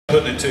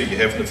Putting it to you,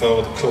 having to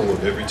follow the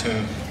chord every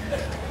time.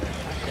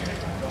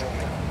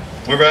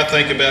 Whenever I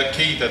think about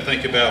Keith, I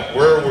think about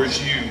where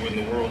was you when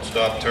the world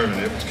stopped turning.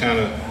 It was kind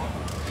of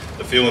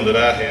the feeling that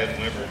I had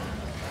whenever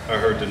I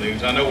heard the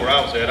news. I know where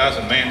I was at. I was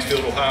in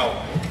Mansfield, Ohio.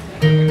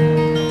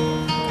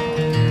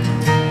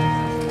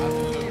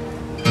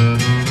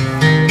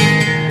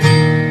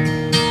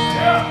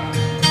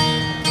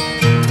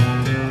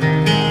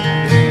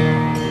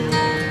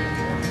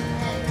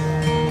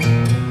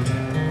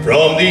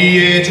 From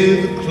the edge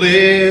of the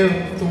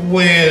cliff, the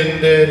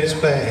wind at his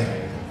back,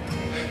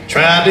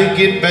 trying to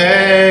get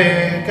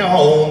back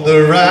on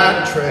the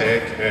right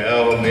track.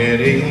 How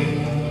many?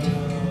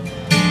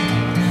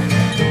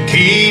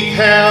 Keep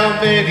how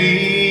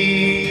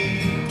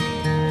many?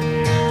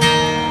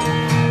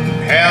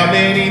 How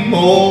many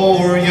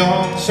more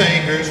young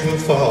singers will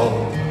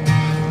fall,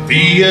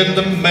 being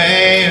the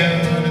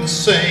man and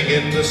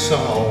singing the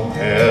song?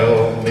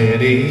 How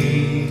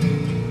many?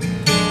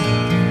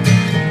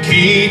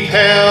 Keep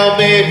how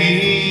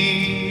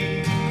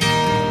many?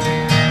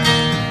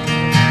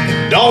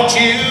 Don't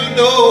you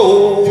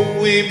know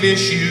we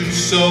miss you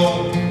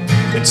so?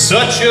 It's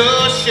such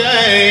a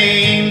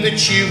shame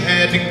that you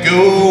had to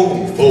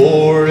go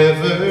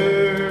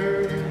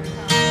forever.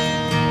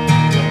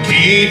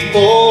 Keep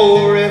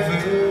forever.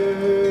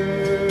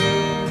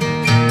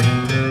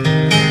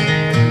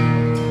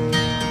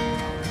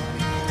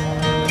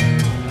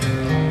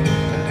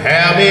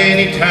 How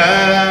many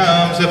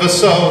times have I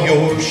saw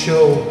your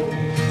show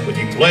when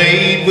you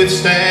played with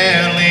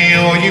Stanley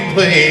or you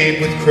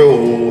played with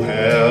Crow?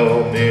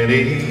 How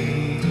many?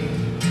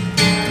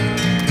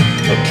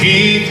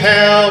 Keep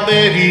how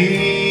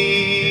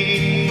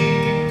many?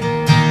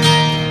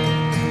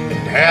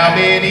 And how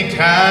many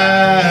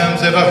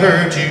times have I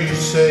heard you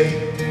say,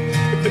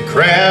 if the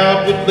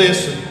crowd would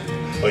listen,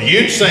 or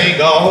you'd sing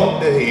all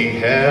day?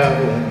 How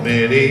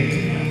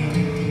many?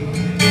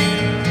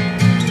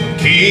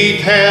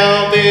 Keep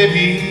how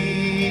many?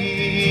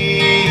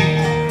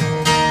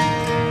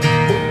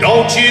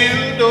 Don't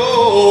you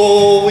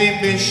know we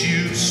miss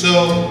you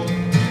so?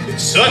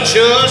 It's such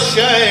a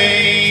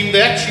shame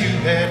that you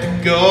had to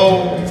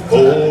go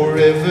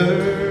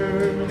forever.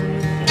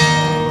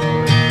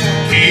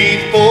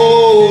 Keep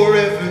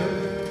forever.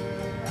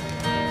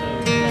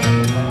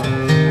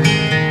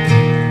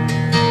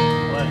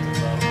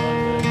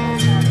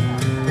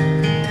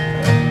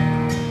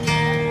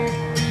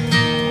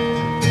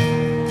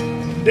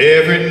 And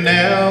every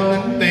now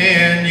and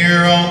then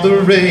you're on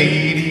the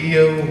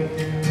radio.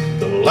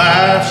 The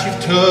lives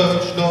you've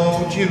touched,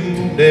 Lord,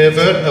 you'll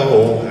never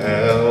know.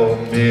 How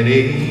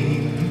many?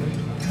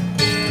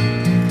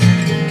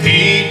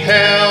 Keep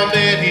how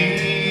many?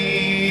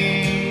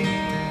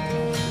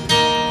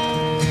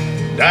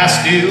 And I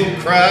still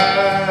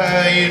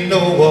cry, you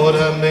know what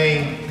I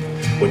mean,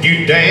 when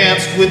you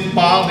danced with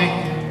Molly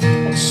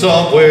on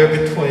Somewhere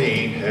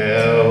Between.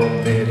 How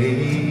many?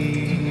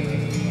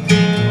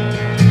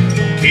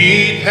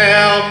 Keep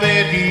how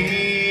many?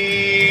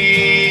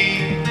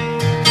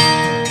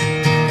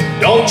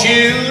 Don't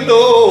you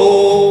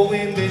know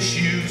we miss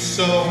you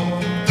so?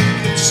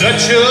 It's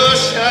such a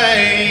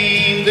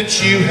shame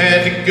that you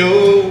had to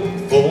go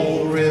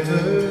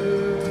forever.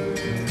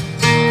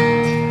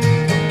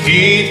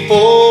 Keep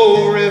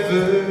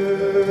forever.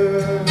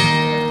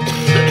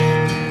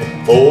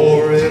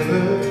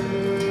 Forever.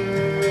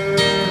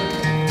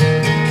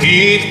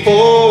 Keep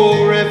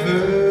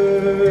forever.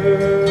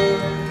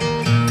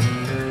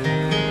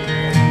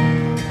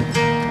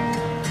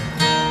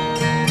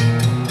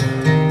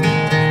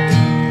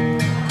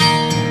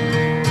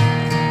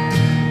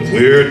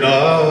 We're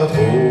not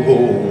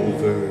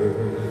over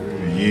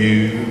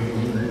you.